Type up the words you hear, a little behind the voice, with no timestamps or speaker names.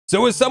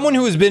So as someone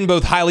who has been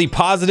both highly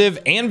positive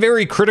and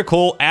very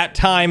critical at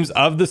times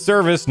of the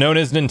service known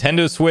as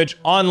Nintendo Switch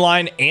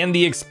Online and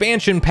the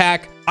expansion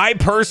pack, I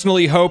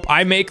personally hope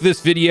I make this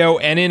video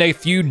and in a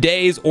few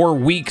days or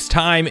weeks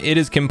time it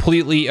is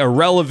completely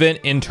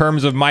irrelevant in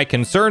terms of my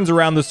concerns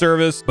around the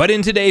service. But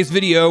in today's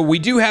video, we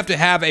do have to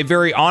have a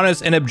very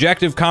honest and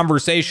objective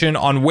conversation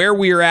on where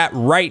we are at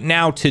right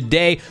now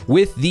today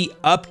with the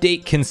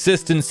update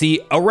consistency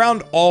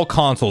around all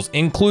consoles,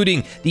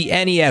 including the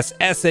NES,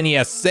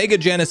 SNES, Sega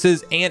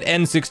Genesis, and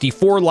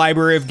N64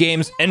 library of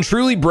games, and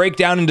truly break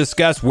down and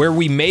discuss where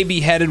we may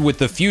be headed with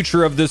the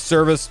future of this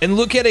service, and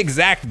look at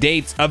exact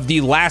dates of the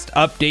last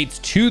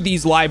updates to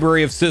these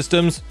library of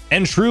systems,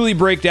 and truly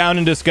break down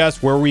and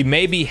discuss where we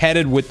may be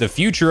headed with the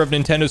future of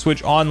Nintendo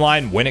Switch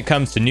Online when it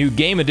comes to new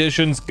game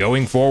additions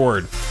going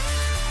forward.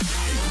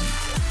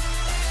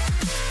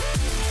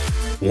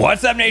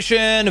 What's up,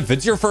 Nation? If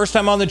it's your first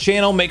time on the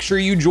channel, make sure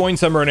you join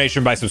Sunbro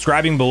Nation by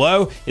subscribing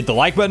below. Hit the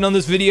like button on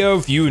this video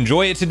if you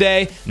enjoy it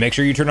today. Make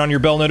sure you turn on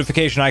your bell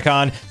notification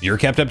icon so you're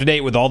kept up to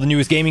date with all the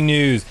newest gaming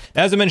news.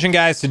 As I mentioned,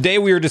 guys, today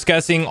we are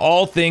discussing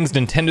all things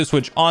Nintendo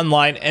Switch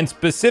Online and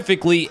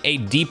specifically a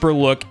deeper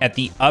look at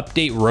the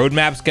update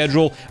roadmap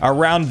schedule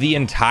around the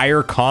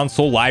entire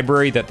console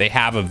library that they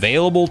have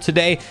available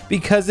today,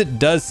 because it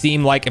does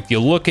seem like if you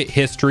look at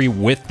history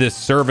with this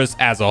service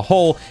as a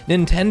whole,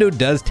 Nintendo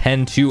does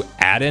tend to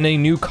add in a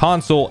new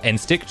console and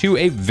stick to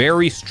a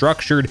very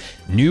structured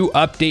new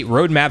update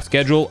roadmap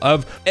schedule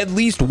of at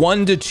least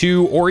 1 to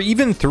 2 or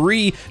even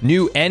 3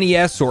 new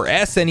NES or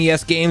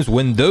SNES games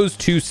when those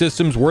two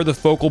systems were the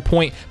focal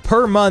point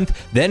per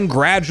month. Then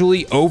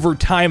gradually over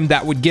time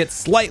that would get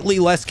slightly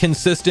less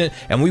consistent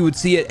and we would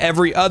see it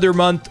every other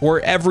month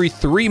or every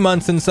 3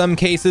 months in some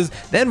cases.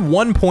 Then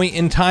one point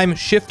in time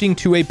shifting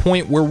to a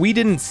point where we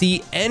didn't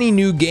see any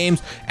new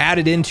games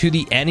added into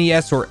the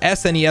NES or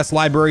SNES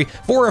library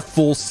for a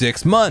full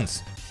 6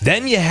 months.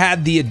 Then you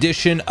had the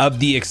addition of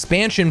the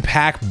expansion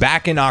pack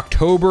back in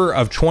October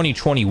of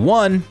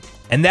 2021,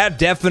 and that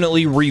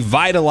definitely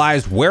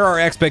revitalized where our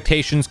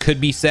expectations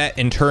could be set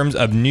in terms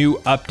of new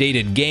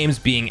updated games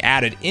being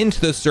added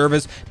into the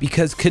service,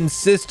 because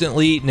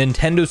consistently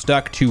Nintendo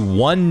stuck to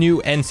one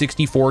new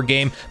N64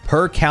 game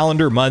per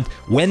calendar month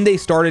when they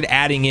started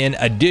adding in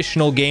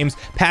additional games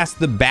past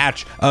the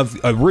batch of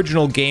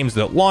original games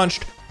that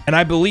launched. And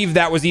I believe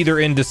that was either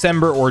in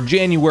December or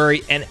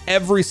January, and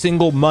every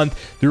single month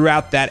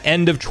throughout that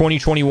end of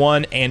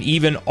 2021 and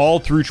even all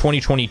through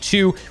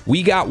 2022,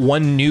 we got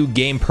one new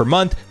game per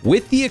month,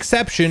 with the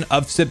exception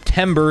of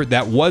September.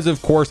 That was,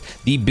 of course,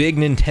 the big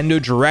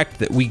Nintendo Direct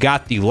that we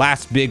got the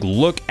last big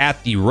look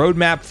at the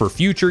roadmap for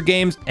future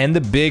games and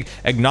the big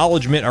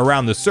acknowledgement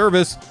around the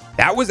service.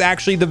 That was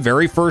actually the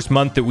very first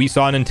month that we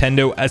saw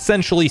Nintendo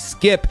essentially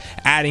skip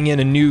adding in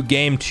a new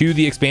game to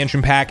the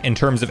expansion pack in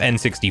terms of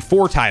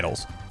N64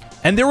 titles.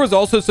 And there was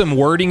also some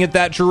wording at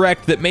that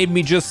Direct that made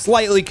me just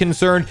slightly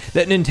concerned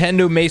that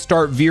Nintendo may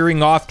start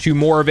veering off to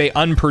more of a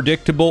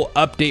unpredictable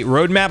update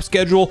roadmap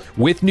schedule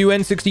with new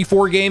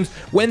N64 games,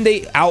 when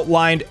they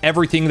outlined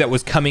everything that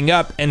was coming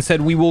up and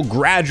said we will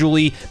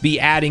gradually be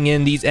adding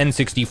in these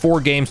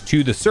N64 games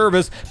to the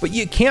service. But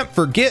you can't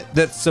forget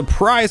that,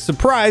 surprise,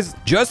 surprise,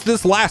 just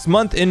this last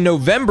month in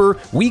November,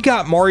 we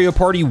got Mario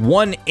Party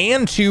 1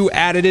 and 2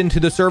 added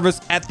into the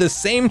service at the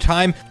same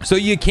time. So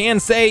you can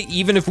say,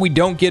 even if we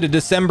don't get a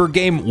December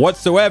game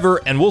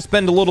whatsoever, and we'll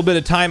spend a little bit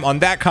of time on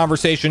that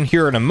conversation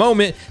here in a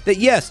moment, that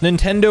yes,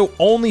 Nintendo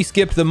only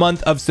skipped the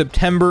month of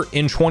September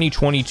in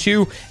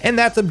 2022, and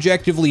that's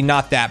objectively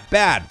not that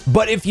bad.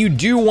 But if you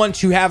do want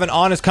to have an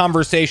honest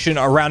conversation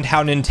around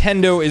how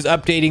Nintendo is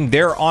updating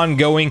their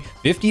ongoing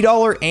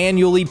 $50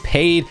 annually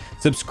paid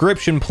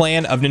subscription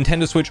plan of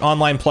Nintendo Switch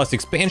Online Plus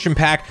expansion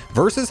pack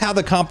versus how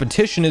the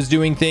competition is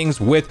doing things,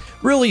 with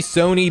really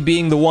Sony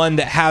being the one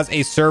that has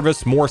a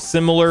service more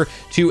similar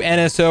to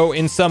NSO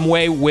in some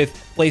way with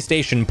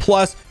PlayStation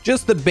Plus,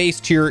 just the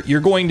base tier,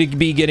 you're going to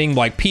be getting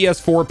like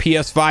PS4,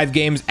 PS5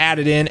 games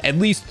added in, at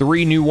least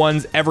 3 new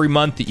ones every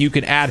month that you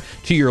can add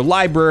to your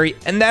library,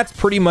 and that's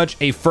pretty much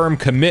a firm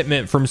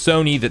commitment from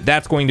Sony that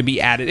that's going to be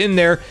added in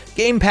there.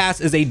 Game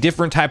Pass is a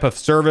different type of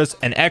service,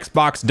 and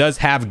Xbox does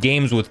have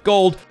games with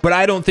gold, but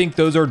I don't think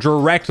those are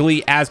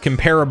directly as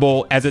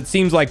comparable, as it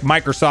seems like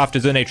Microsoft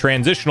is in a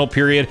transitional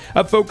period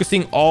of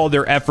focusing all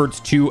their efforts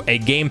to a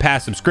Game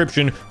Pass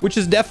subscription, which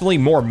is definitely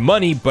more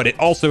money, but it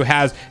also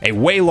has a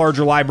way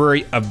larger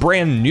library of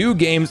brand new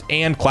games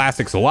and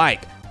classics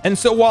alike. And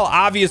so while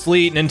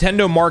obviously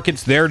Nintendo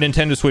markets their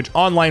Nintendo Switch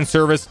Online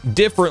service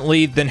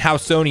differently than how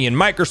Sony and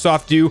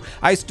Microsoft do,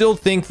 I still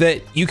think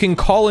that you can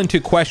call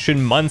into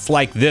question months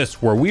like this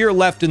where we are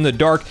left in the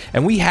dark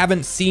and we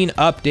haven't seen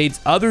updates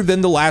other than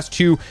the last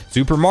 2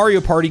 Super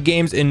Mario Party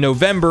games in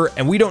November,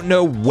 and we don't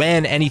know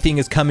when anything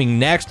is coming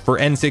next for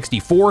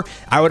N64.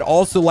 I would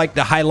also like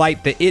to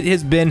highlight that it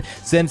has been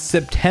since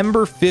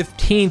September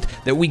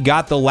 15th that we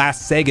got the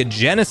last Sega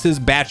Genesis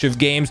batch of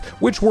games,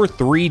 which were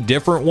 3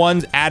 different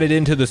ones added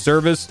into the the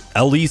service: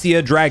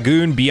 Elysia,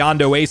 Dragoon,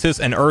 Beyond Oasis,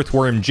 and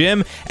Earthworm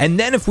Jim. And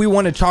then if we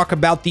want to talk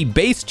about the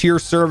base tier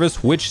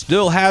service, which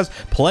still has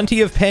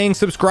plenty of paying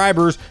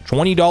subscribers,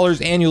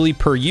 $20 annually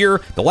per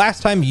year. The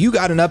last time you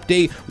got an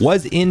update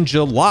was in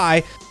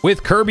July,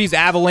 with Kirby's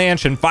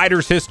Avalanche and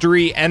Fighter's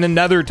History and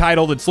another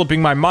title that's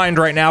slipping my mind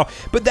right now.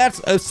 But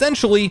that's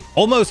essentially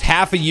almost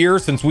half a year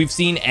since we've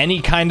seen any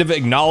kind of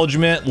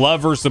acknowledgement,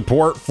 love, or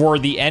support for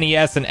the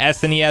NES and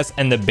SNES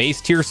and the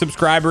base tier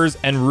subscribers.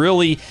 And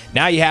really,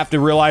 now you have to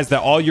realize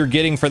that all you're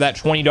getting for that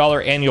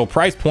 $20 annual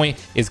price point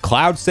is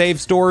cloud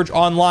save storage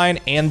online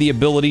and the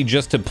ability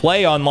just to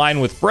play online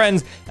with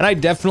friends. And I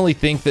definitely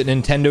think that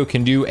Nintendo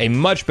can do a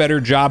much better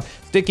job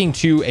sticking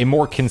to a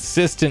more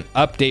consistent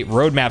update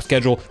roadmap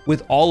schedule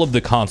with all of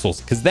the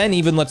consoles. Because then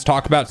even let's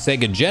talk about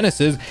Sega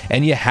Genesis,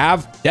 and you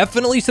have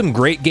definitely some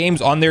great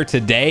games on there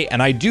today.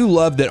 And I do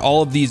love that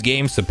all of these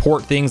games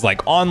support things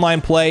like online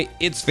play.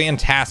 It's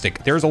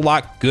fantastic. There's a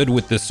lot good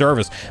with this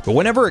service. But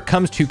whenever it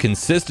comes to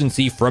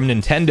consistency from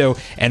Nintendo,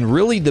 and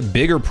really the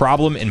bigger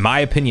problem in my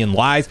opinion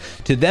lies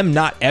to them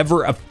not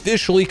ever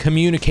officially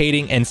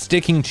communicating and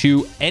sticking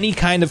to any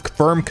kind of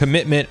firm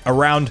commitment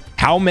around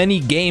how many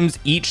games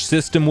each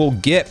system will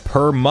get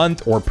per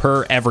month or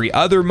per every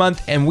other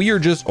month. And we are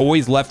just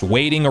always left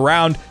waiting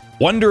around,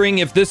 wondering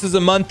if this is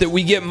a month that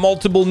we get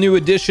multiple new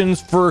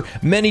additions for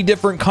many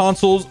different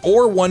consoles,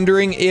 or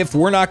wondering if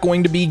we're not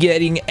going to be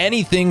getting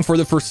anything for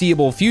the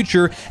foreseeable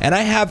future. And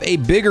I have a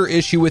bigger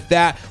issue with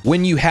that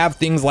when you have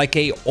things like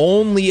a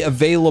only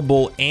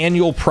available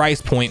annual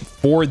price point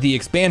for the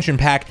expansion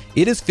pack.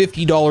 It is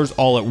 $50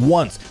 all at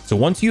once. So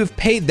once you have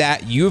paid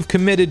that, you have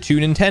committed to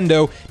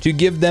Nintendo to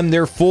give them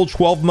their full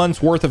 12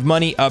 months worth of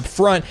money up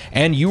front,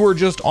 and you are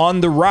just on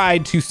the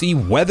ride to see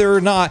whether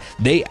or not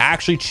they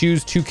actually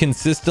choose to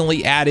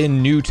consistently add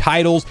in new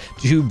titles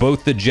to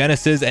both the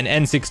Genesis and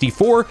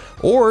N64,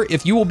 or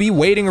if you will be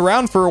waiting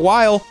around for a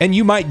while and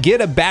you might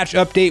get a batch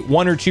update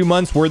 1 or 2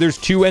 months where there's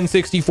 2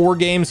 N64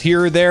 games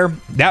here or there.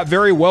 That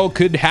very well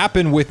could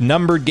happen with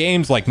numbered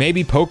games, like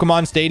maybe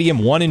Pokemon Stadium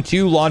 1 and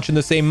 2 launch in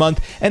the same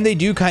month, and they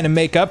do kind of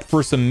make up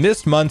for some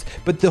missed months.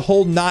 But the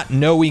whole not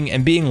knowing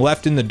and being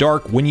left in the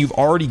dark when you've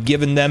already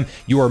given them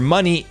your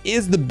money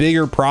is the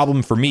bigger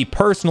problem for me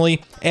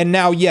personally. And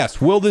now, yes,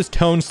 will this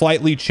tone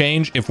slightly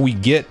change if we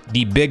get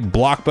the big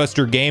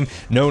blockbuster game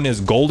known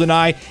as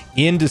GoldenEye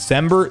in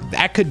December?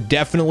 That could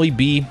definitely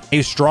be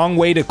a strong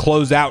way to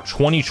close out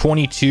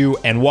 2022.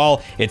 And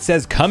while it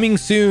says coming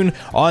soon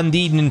on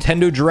the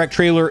Nintendo Direct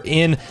trailer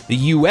in the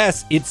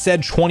US, it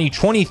said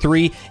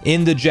 2023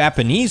 in the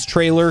Japanese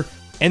trailer.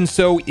 And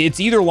so it's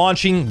either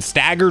launching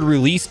staggered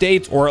release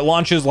dates, or it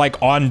launches like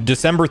on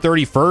December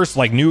 31st,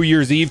 like New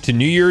Year's Eve to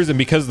New Year's. And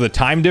because of the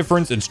time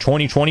difference, it's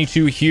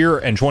 2022 here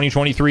and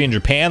 2023 in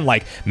Japan.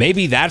 Like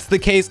maybe that's the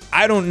case.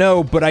 I don't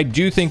know. But I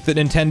do think that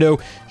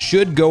Nintendo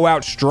should go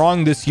out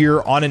strong this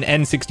year on an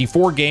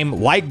N64 game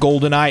like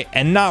GoldenEye,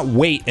 and not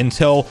wait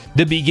until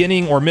the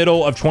beginning or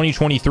middle of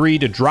 2023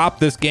 to drop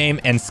this game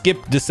and skip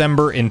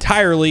December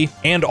entirely.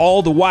 And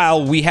all the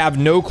while, we have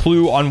no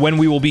clue on when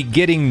we will be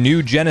getting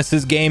new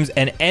Genesis games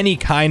and any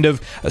kind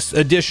of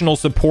additional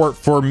support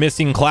for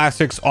missing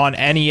classics on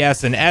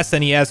NES and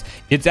SNES.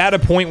 It's at a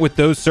point with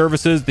those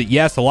services that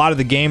yes, a lot of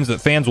the games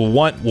that fans will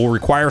want will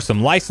require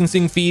some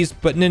licensing fees,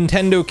 but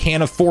Nintendo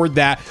can't afford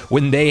that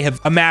when they have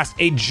amassed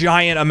a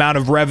giant amount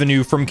of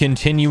revenue from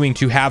continuing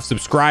to have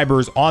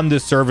subscribers on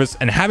this service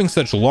and having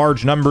such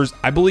large numbers.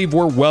 I believe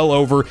we're well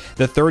over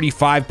the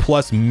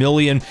 35+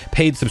 million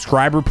paid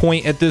subscriber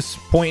point at this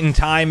point in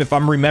time, if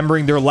I'm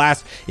remembering their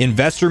last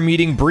investor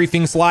meeting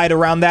briefing slide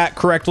around that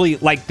correctly.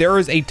 Like, there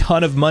is a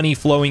ton of money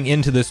flowing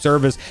into this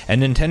service,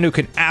 and Nintendo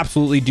can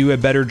absolutely do a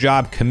better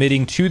job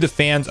committing to the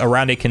fans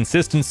around a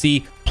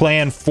consistency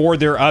plan for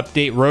their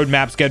update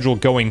roadmap schedule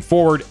going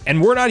forward.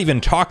 And we're not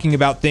even talking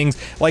about things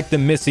like the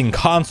missing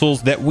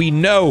consoles that we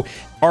know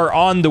are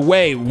on the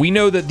way. We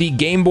know that the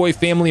Game Boy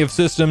family of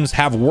systems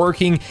have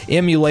working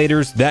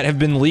emulators that have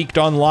been leaked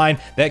online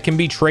that can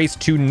be traced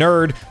to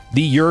Nerd,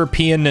 the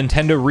European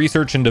Nintendo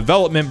research and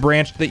development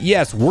branch. That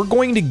yes, we're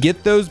going to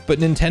get those, but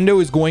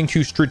Nintendo is going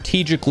to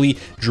strategically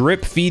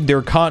drip feed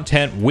their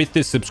content with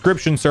this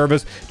subscription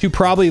service to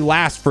probably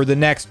last for the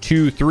next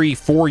 2, 3,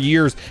 4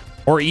 years.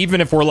 Or even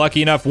if we're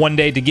lucky enough one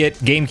day to get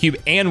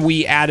GameCube and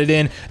Wii added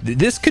in,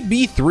 this could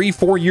be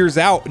 3-4 years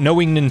out.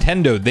 Knowing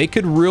Nintendo, they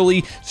could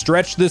really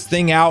stretch this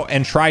thing out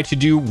and try to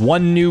do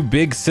one new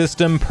big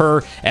system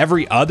per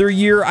every other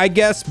year, I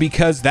guess,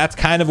 because that's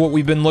kind of what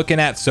we've been looking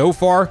at so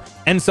far.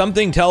 And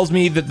something tells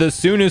me that the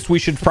soonest we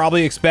should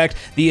probably expect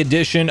the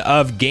addition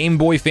of Game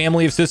Boy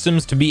family of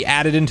systems to be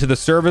added into the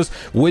service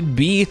would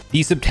be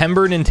the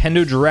September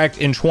Nintendo Direct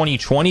in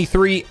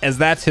 2023, as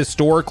that's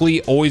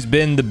historically always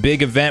been the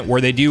big event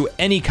where they do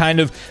any kind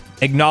of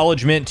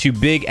acknowledgement to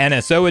big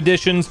NSO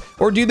editions,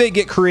 or do they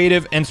get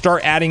creative and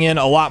start adding in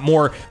a lot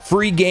more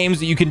free games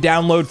that you can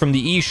download from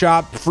the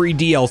eShop, free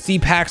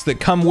DLC packs that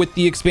come with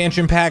the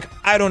expansion pack?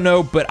 I don't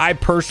know, but I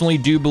personally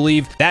do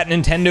believe that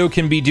Nintendo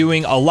can be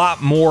doing a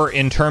lot more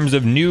in terms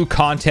of new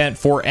content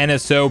for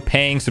NSO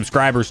paying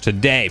subscribers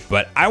today.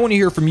 But I want to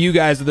hear from you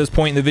guys at this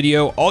point in the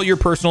video, all your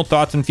personal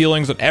thoughts and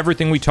feelings on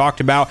everything we talked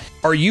about.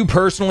 Are you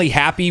personally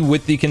happy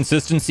with the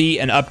consistency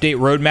and update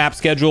roadmap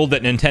schedule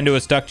that Nintendo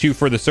has stuck to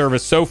for the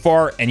service so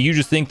far, and you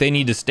just think they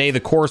need to stay the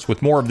course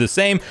with more of the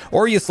same?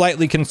 Or are you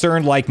slightly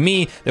concerned like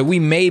me that we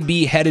may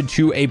be headed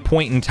to a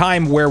point in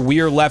time where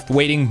we are left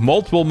waiting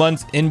multiple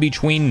months in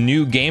between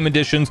new game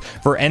editions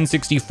for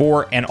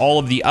N64 and all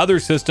of the other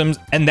systems,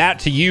 and that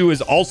to you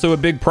is also a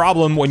big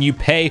problem when you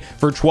pay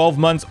for 12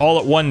 months all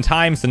at one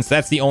time, since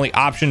that's the only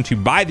option to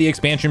buy the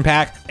expansion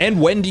pack? And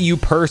when do you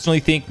personally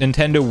think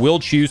Nintendo will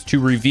choose to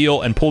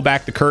reveal and pull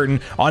back the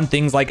curtain on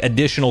things like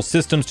additional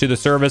systems to the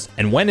service,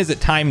 and when is it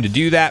time to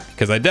do that?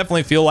 Because I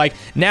definitely feel like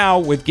now,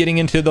 with getting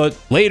into the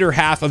later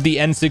half of the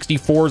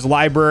N64's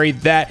library,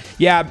 that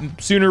yeah,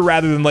 sooner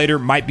rather than later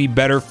might be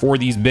better for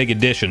these big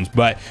additions.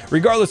 But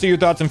regardless of your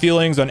thoughts and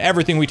feelings on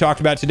everything we talked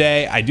about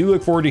today, I do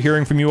look forward to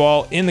hearing from you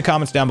all in the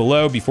comments down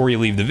below before you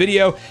leave the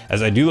video,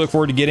 as I do look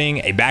forward to getting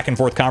a back and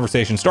forth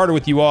conversation started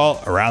with you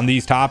all around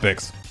these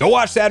topics. Go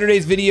watch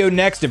Saturday's video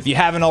next if you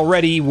haven't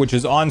already, which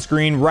is on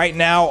screen right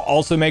now.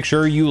 Also, make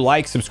sure you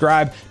like,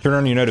 subscribe, turn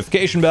on your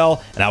notification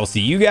bell, and I will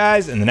see you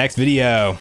guys in the next video.